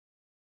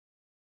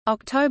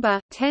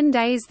October, 10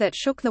 Days That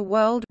Shook the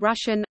World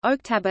Russian,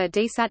 Oktober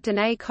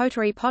desatdnei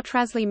kotori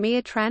potrazli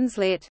mir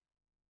translit.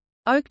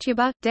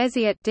 Oktyuber,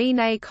 Desiat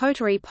dnei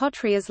kotori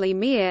potriazli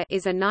mir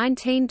is a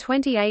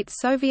 1928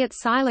 Soviet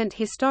silent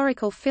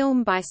historical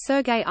film by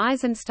Sergei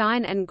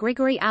Eisenstein and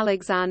Grigory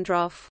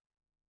Alexandrov.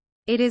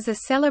 It is a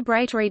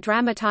celebratory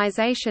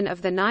dramatization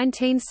of the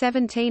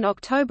 1917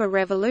 October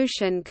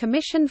Revolution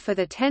commissioned for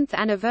the 10th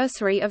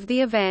anniversary of the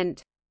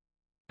event.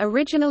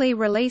 Originally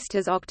released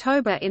as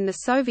October in the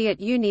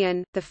Soviet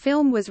Union, the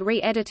film was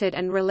re-edited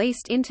and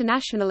released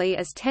internationally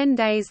as 10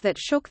 Days That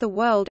Shook the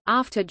World,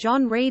 after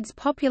John Reed's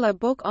popular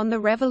book on the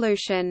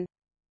revolution.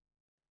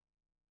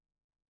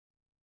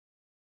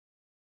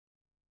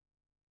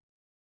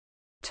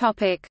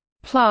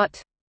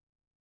 Plot.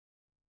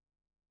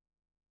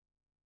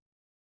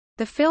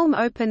 The film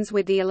opens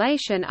with the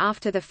elation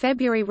after the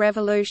February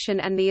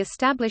Revolution and the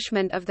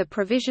establishment of the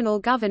provisional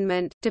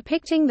government,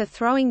 depicting the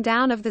throwing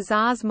down of the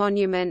Tsar's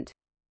monument.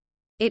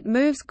 It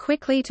moves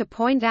quickly to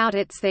point out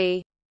it's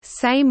the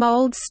same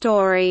old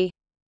story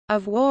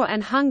of war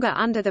and hunger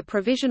under the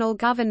provisional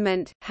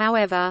government.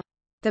 However,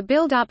 the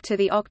build-up to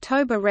the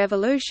October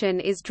Revolution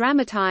is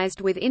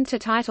dramatized with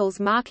intertitles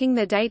marking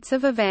the dates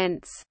of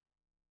events.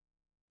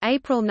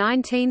 April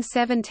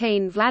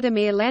 1917 –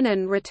 Vladimir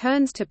Lenin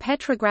returns to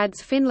Petrograd's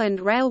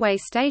Finland railway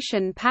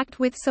station packed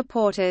with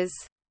supporters.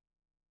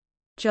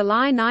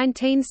 July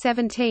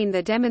 1917 –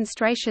 The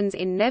demonstrations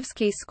in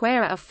Nevsky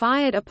Square are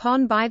fired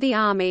upon by the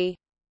army.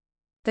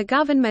 The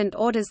government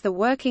orders the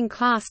working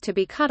class to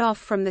be cut off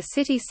from the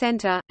city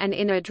center, and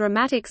in a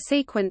dramatic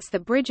sequence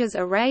the bridges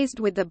are raised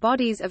with the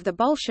bodies of the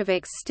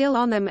Bolsheviks still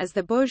on them as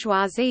the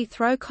bourgeoisie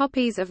throw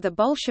copies of the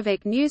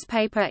Bolshevik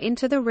newspaper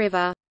into the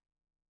river.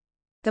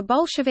 The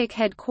Bolshevik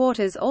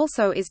headquarters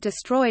also is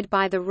destroyed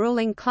by the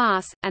ruling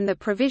class, and the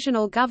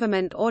provisional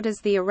government orders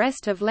the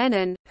arrest of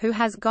Lenin, who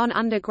has gone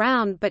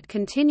underground but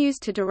continues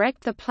to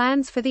direct the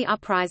plans for the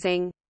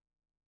uprising.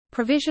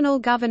 Provisional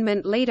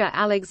government leader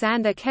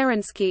Alexander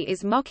Kerensky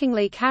is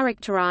mockingly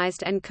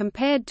characterized and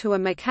compared to a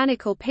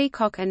mechanical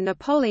peacock and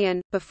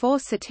Napoleon, before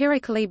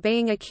satirically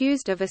being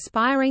accused of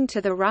aspiring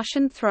to the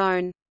Russian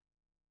throne.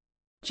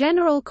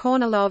 General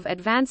Kornilov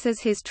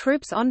advances his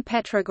troops on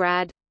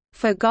Petrograd,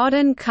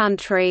 forgotten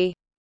country.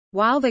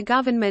 While the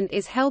government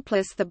is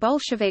helpless, the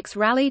Bolsheviks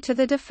rally to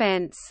the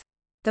defense.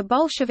 The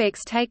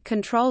Bolsheviks take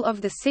control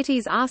of the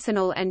city's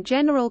arsenal and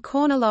General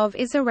Kornilov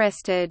is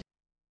arrested.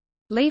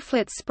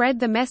 Leaflets spread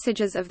the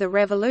messages of the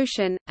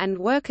revolution, and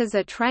workers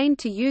are trained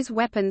to use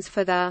weapons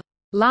for the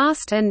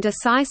last and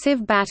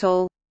decisive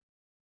battle.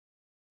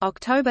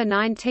 October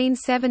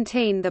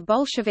 1917 – The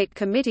Bolshevik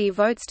Committee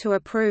votes to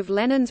approve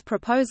Lenin's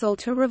proposal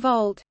to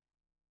revolt.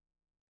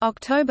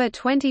 October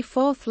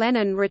 24 –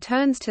 Lenin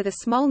returns to the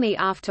Smolny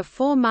after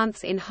 4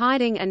 months in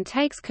hiding and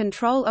takes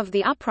control of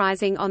the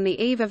uprising on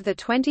the eve of the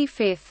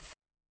 25th.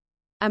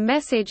 A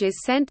message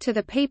is sent to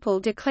the people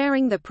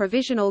declaring the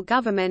provisional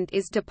government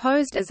is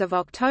deposed as of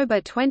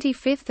October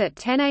 25 at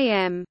 10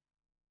 a.m.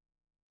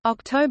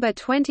 October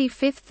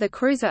 25 – The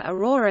cruiser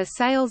Aurora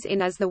sails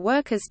in as the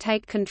workers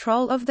take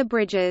control of the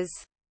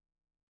bridges.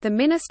 The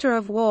Minister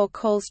of War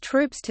calls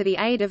troops to the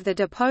aid of the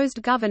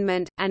deposed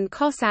government, and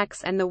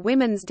Cossacks and the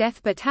Women's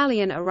Death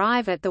Battalion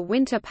arrive at the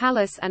Winter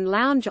Palace and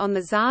lounge on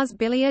the Tsar's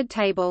billiard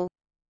table.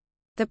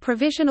 The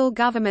provisional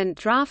government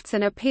drafts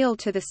an appeal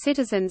to the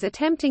citizens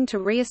attempting to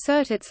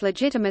reassert its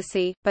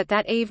legitimacy, but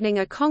that evening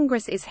a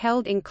congress is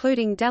held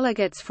including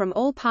delegates from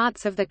all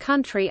parts of the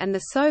country and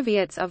the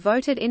Soviets are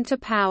voted into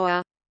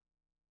power.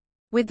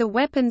 With the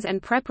weapons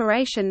and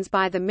preparations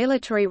by the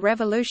Military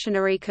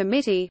Revolutionary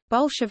Committee,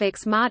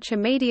 Bolsheviks march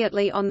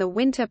immediately on the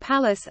Winter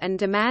Palace and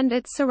demand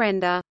its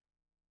surrender.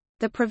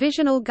 The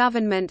provisional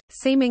government,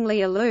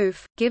 seemingly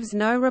aloof, gives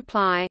no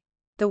reply.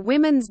 The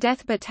Women's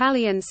Death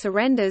Battalion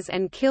surrenders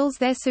and kills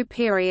their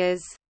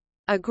superiors.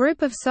 A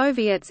group of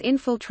Soviets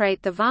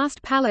infiltrate the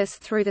vast palace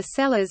through the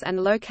cellars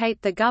and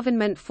locate the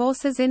government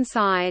forces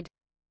inside.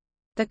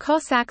 The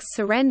Cossacks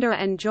surrender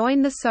and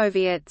join the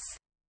Soviets.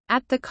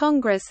 At the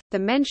Congress, the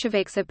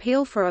Mensheviks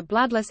appeal for a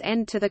bloodless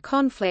end to the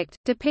conflict,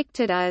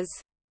 depicted as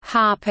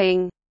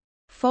harping,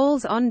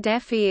 falls on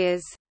deaf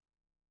ears.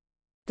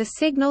 The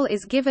signal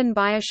is given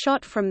by a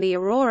shot from the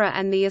Aurora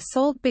and the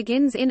assault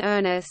begins in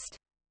earnest.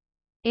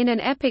 In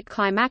an epic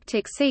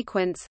climactic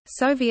sequence,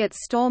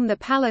 Soviets storm the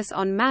palace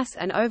en masse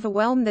and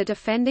overwhelm the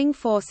defending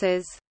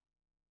forces.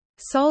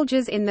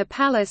 Soldiers in the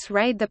palace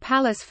raid the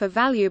palace for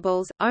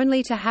valuables,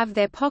 only to have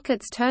their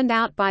pockets turned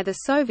out by the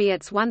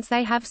Soviets once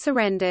they have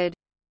surrendered.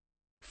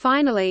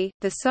 Finally,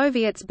 the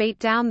Soviets beat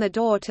down the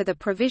door to the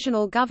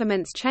provisional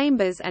government's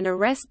chambers and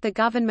arrest the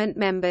government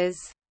members.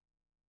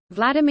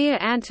 Vladimir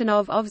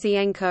Antonov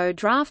Ovsienko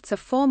drafts a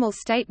formal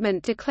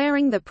statement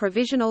declaring the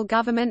provisional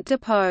government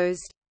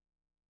deposed.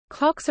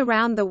 Clocks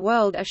around the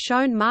world are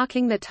shown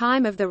marking the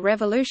time of the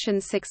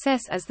revolution's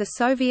success as the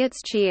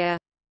Soviets cheer.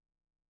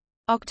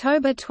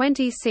 October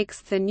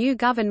 26 – The new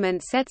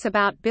government sets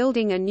about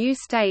building a new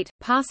state,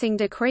 passing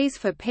decrees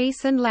for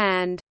peace and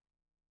land.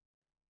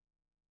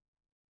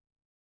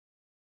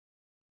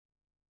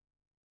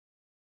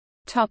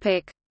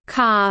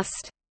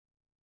 Cast: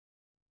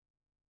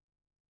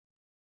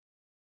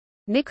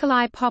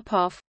 Nikolai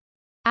Popov,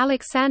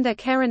 Alexander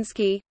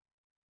Kerensky,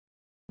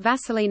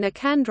 Vasily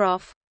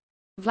Nikandrov,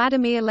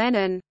 Vladimir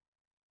Lenin,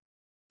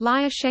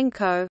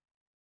 Lyashenko,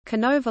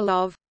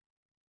 Konovalov,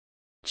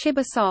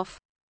 Chibisov,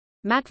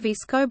 Matvey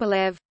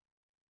Skobelev,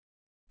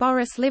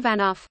 Boris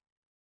Livanov,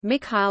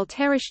 Mikhail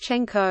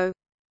Tereshchenko,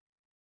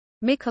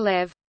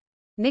 Mikolev,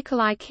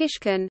 Nikolai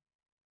Kishkin,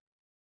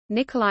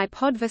 Nikolai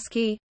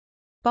Podvosky,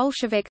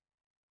 Bolshevik,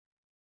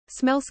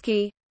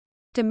 Smelsky,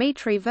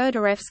 Dmitry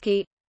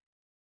Verderevsky,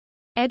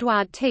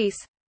 Eduard Thiess,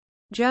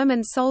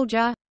 German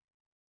soldier,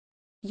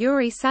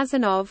 Yuri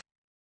Sazonov,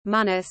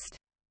 Monist.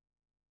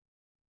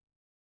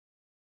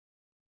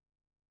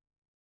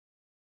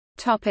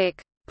 Topic: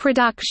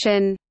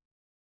 Production.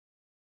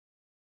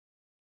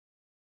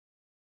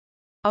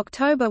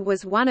 October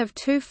was one of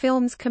two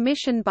films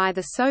commissioned by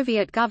the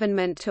Soviet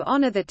government to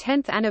honor the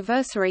 10th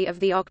anniversary of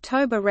the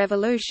October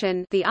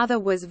Revolution. The other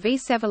was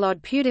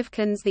Vsevolod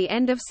Pudivkin's The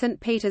End of St.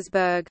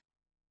 Petersburg.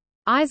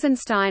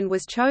 Eisenstein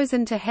was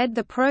chosen to head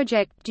the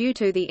project due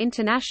to the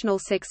international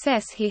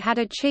success he had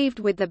achieved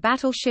with the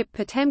battleship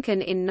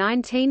Potemkin in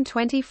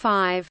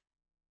 1925.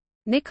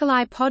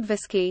 Nikolai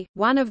Podvosky,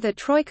 one of the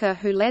Troika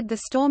who led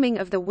the storming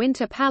of the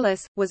Winter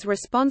Palace, was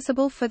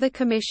responsible for the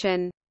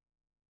commission.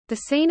 The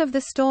scene of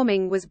the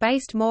storming was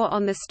based more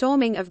on the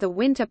storming of the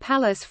Winter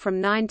Palace from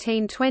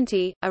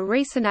 1920, a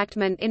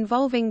reenactment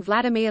involving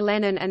Vladimir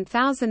Lenin and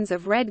thousands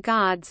of Red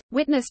Guards,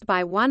 witnessed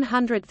by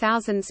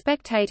 100,000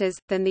 spectators,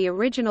 than the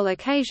original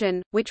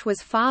occasion, which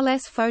was far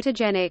less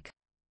photogenic.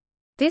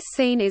 This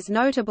scene is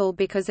notable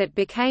because it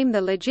became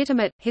the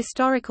legitimate,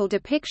 historical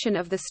depiction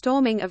of the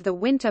storming of the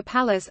Winter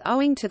Palace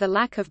owing to the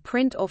lack of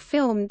print or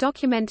film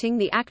documenting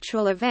the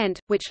actual event,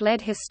 which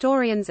led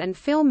historians and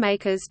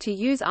filmmakers to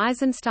use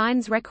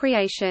Eisenstein's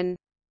recreation.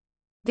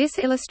 This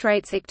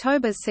illustrates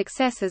October's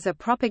success as a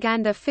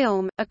propaganda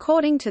film.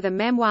 According to the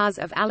memoirs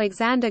of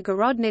Alexander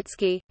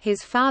Gorodnitsky,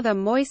 his father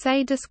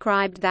Moisey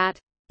described that,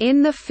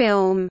 in the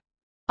film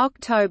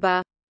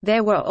October,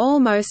 there were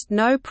almost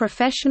no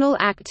professional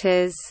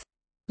actors.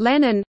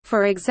 Lenin,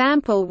 for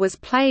example, was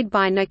played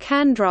by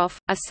Nikandrov,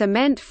 a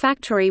cement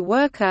factory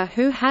worker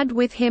who had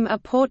with him a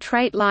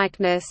portrait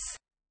likeness.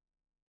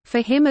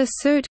 For him a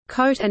suit,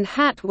 coat and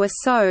hat were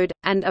sewed,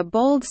 and a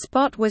bald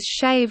spot was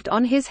shaved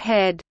on his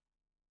head.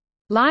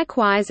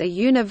 Likewise a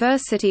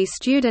university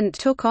student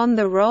took on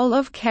the role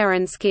of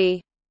Kerensky.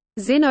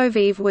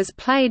 Zinoviev was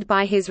played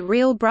by his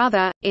real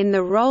brother. In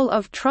the role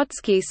of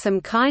Trotsky some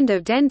kind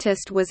of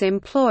dentist was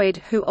employed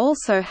who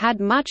also had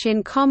much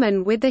in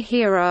common with the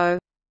hero.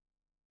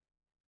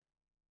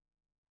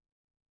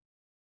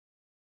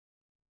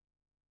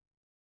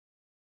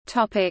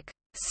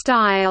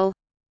 Style.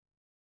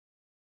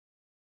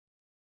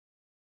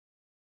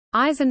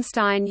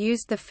 Eisenstein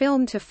used the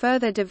film to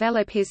further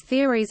develop his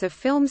theories of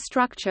film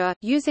structure,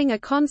 using a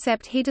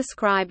concept he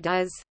described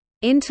as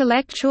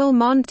intellectual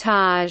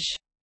montage,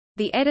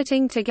 the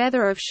editing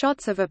together of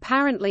shots of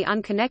apparently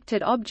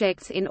unconnected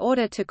objects in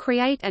order to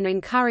create and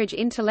encourage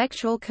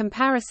intellectual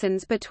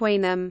comparisons between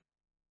them.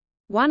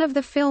 One of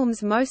the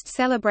film's most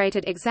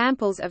celebrated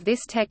examples of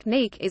this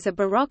technique is a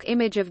Baroque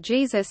image of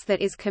Jesus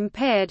that is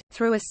compared,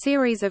 through a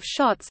series of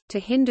shots, to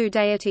Hindu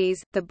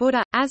deities, the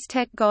Buddha,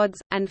 Aztec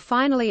gods, and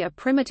finally a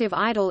primitive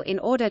idol in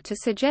order to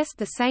suggest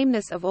the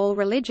sameness of all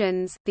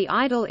religions. The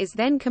idol is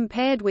then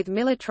compared with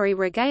military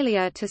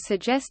regalia to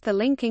suggest the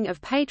linking of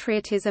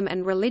patriotism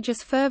and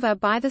religious fervor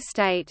by the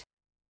state.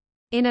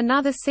 In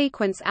another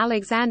sequence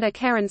Alexander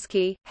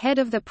Kerensky, head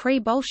of the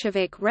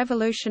pre-Bolshevik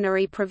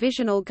revolutionary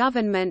provisional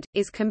government,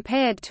 is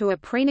compared to a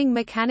preening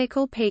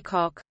mechanical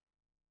peacock.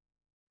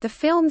 The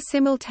film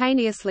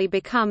simultaneously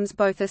becomes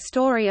both a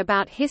story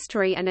about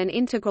history and an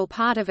integral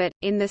part of it,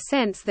 in the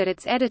sense that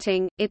its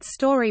editing, its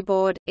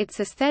storyboard, its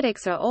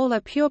aesthetics are all a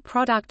pure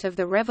product of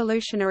the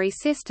revolutionary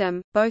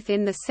system, both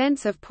in the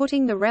sense of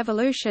putting the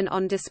revolution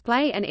on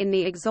display and in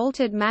the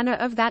exalted manner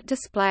of that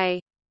display.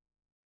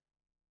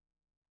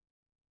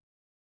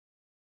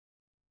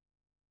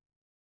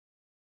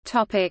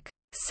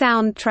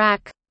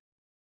 Soundtrack.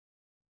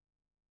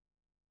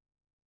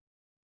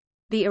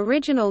 The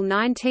original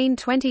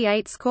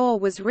 1928 score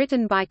was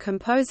written by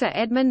composer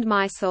Edmund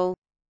Meisel.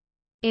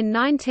 In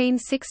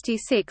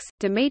 1966,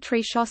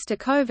 Dmitri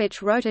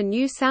Shostakovich wrote a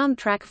new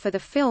soundtrack for the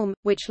film,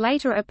 which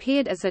later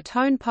appeared as a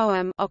tone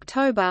poem,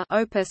 October,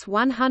 Opus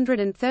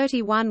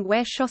 131,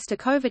 where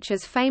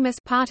Shostakovich's famous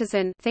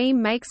partisan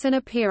theme makes an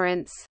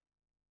appearance.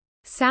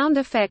 Sound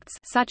effects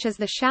such as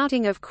the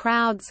shouting of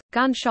crowds,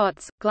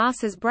 gunshots,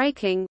 glasses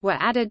breaking were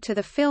added to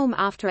the film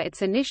after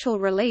its initial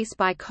release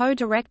by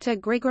co-director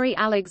Grigory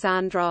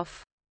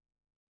Alexandrov.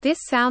 This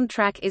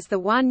soundtrack is the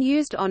one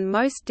used on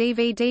most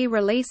DVD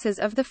releases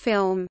of the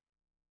film.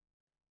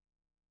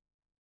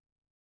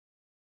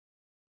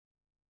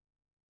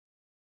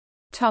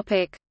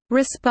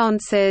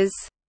 Responses.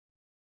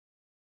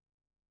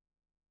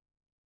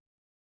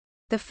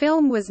 The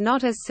film was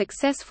not as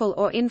successful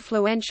or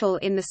influential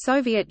in the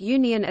Soviet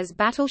Union as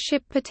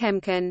Battleship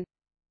Potemkin.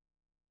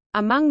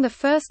 Among the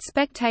first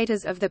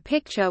spectators of the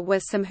picture were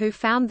some who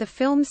found the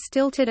film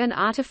stilted and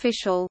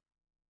artificial.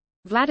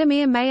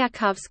 Vladimir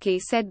Mayakovsky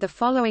said the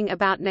following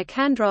about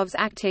Nikandrov's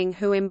acting,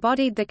 who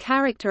embodied the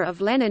character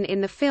of Lenin in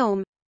the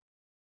film: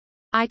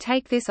 I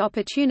take this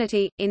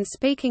opportunity, in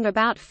speaking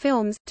about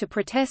films, to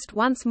protest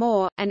once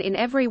more, and in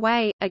every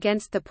way,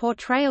 against the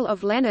portrayal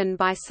of Lenin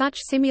by such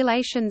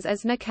simulations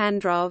as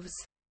Nikandrov's.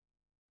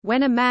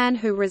 When a man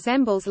who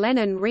resembles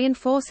Lenin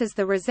reinforces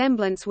the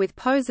resemblance with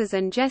poses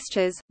and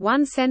gestures,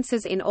 one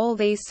senses in all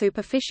these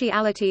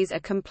superficialities a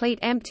complete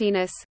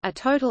emptiness, a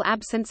total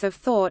absence of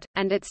thought,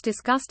 and it's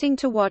disgusting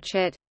to watch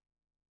it.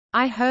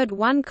 I heard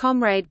one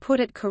comrade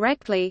put it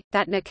correctly,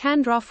 that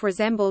Nikandrov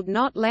resembled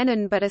not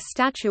Lenin but a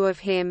statue of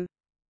him.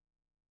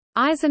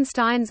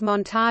 Eisenstein's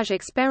montage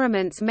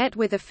experiments met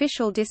with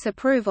official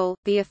disapproval.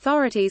 The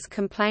authorities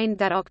complained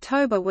that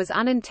October was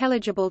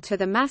unintelligible to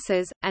the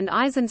masses, and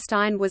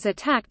Eisenstein was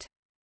attacked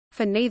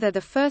for neither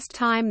the first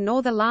time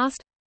nor the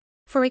last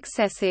for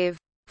excessive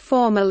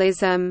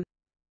formalism.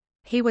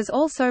 He was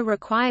also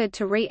required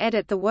to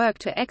re-edit the work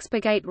to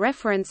expurgate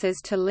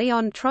references to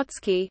Leon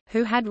Trotsky,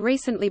 who had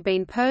recently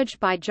been purged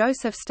by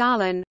Joseph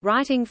Stalin.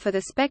 Writing for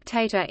The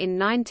Spectator in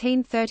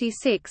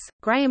 1936,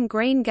 Graham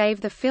Greene gave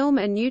the film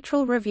a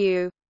neutral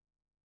review.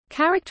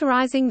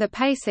 Characterizing the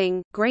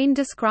pacing, Greene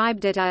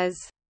described it as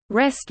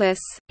restless,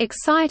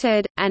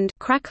 excited, and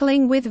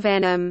crackling with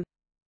venom,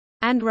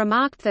 and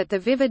remarked that the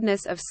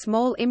vividness of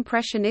small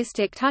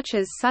impressionistic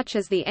touches such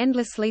as the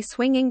endlessly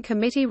swinging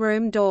committee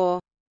room door,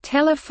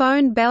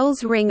 telephone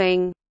bells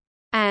ringing,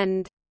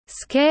 and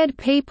scared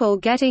people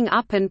getting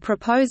up and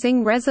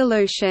proposing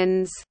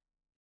resolutions,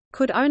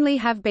 could only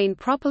have been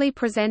properly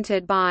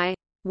presented by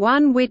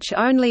one which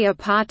only a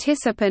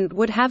participant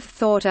would have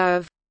thought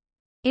of.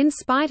 In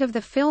spite of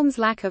the film's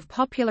lack of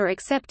popular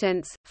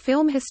acceptance,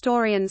 film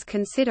historians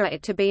consider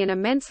it to be an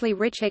immensely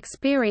rich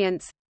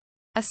experience,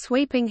 a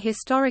sweeping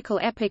historical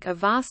epic of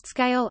vast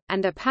scale,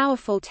 and a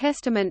powerful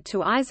testament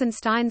to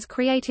Eisenstein's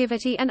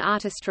creativity and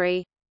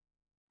artistry.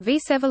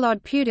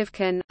 Vsevolod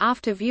Pudovkin,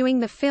 after viewing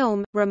the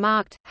film,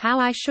 remarked, "How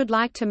I should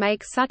like to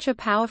make such a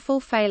powerful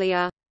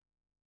failure."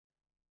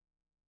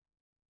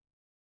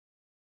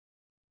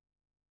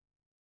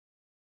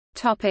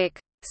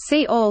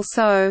 See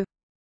also: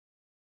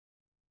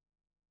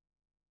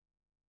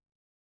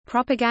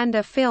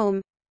 Propaganda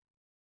film,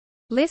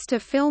 List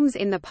of films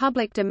in the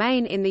public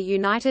domain in the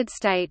United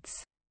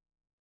States.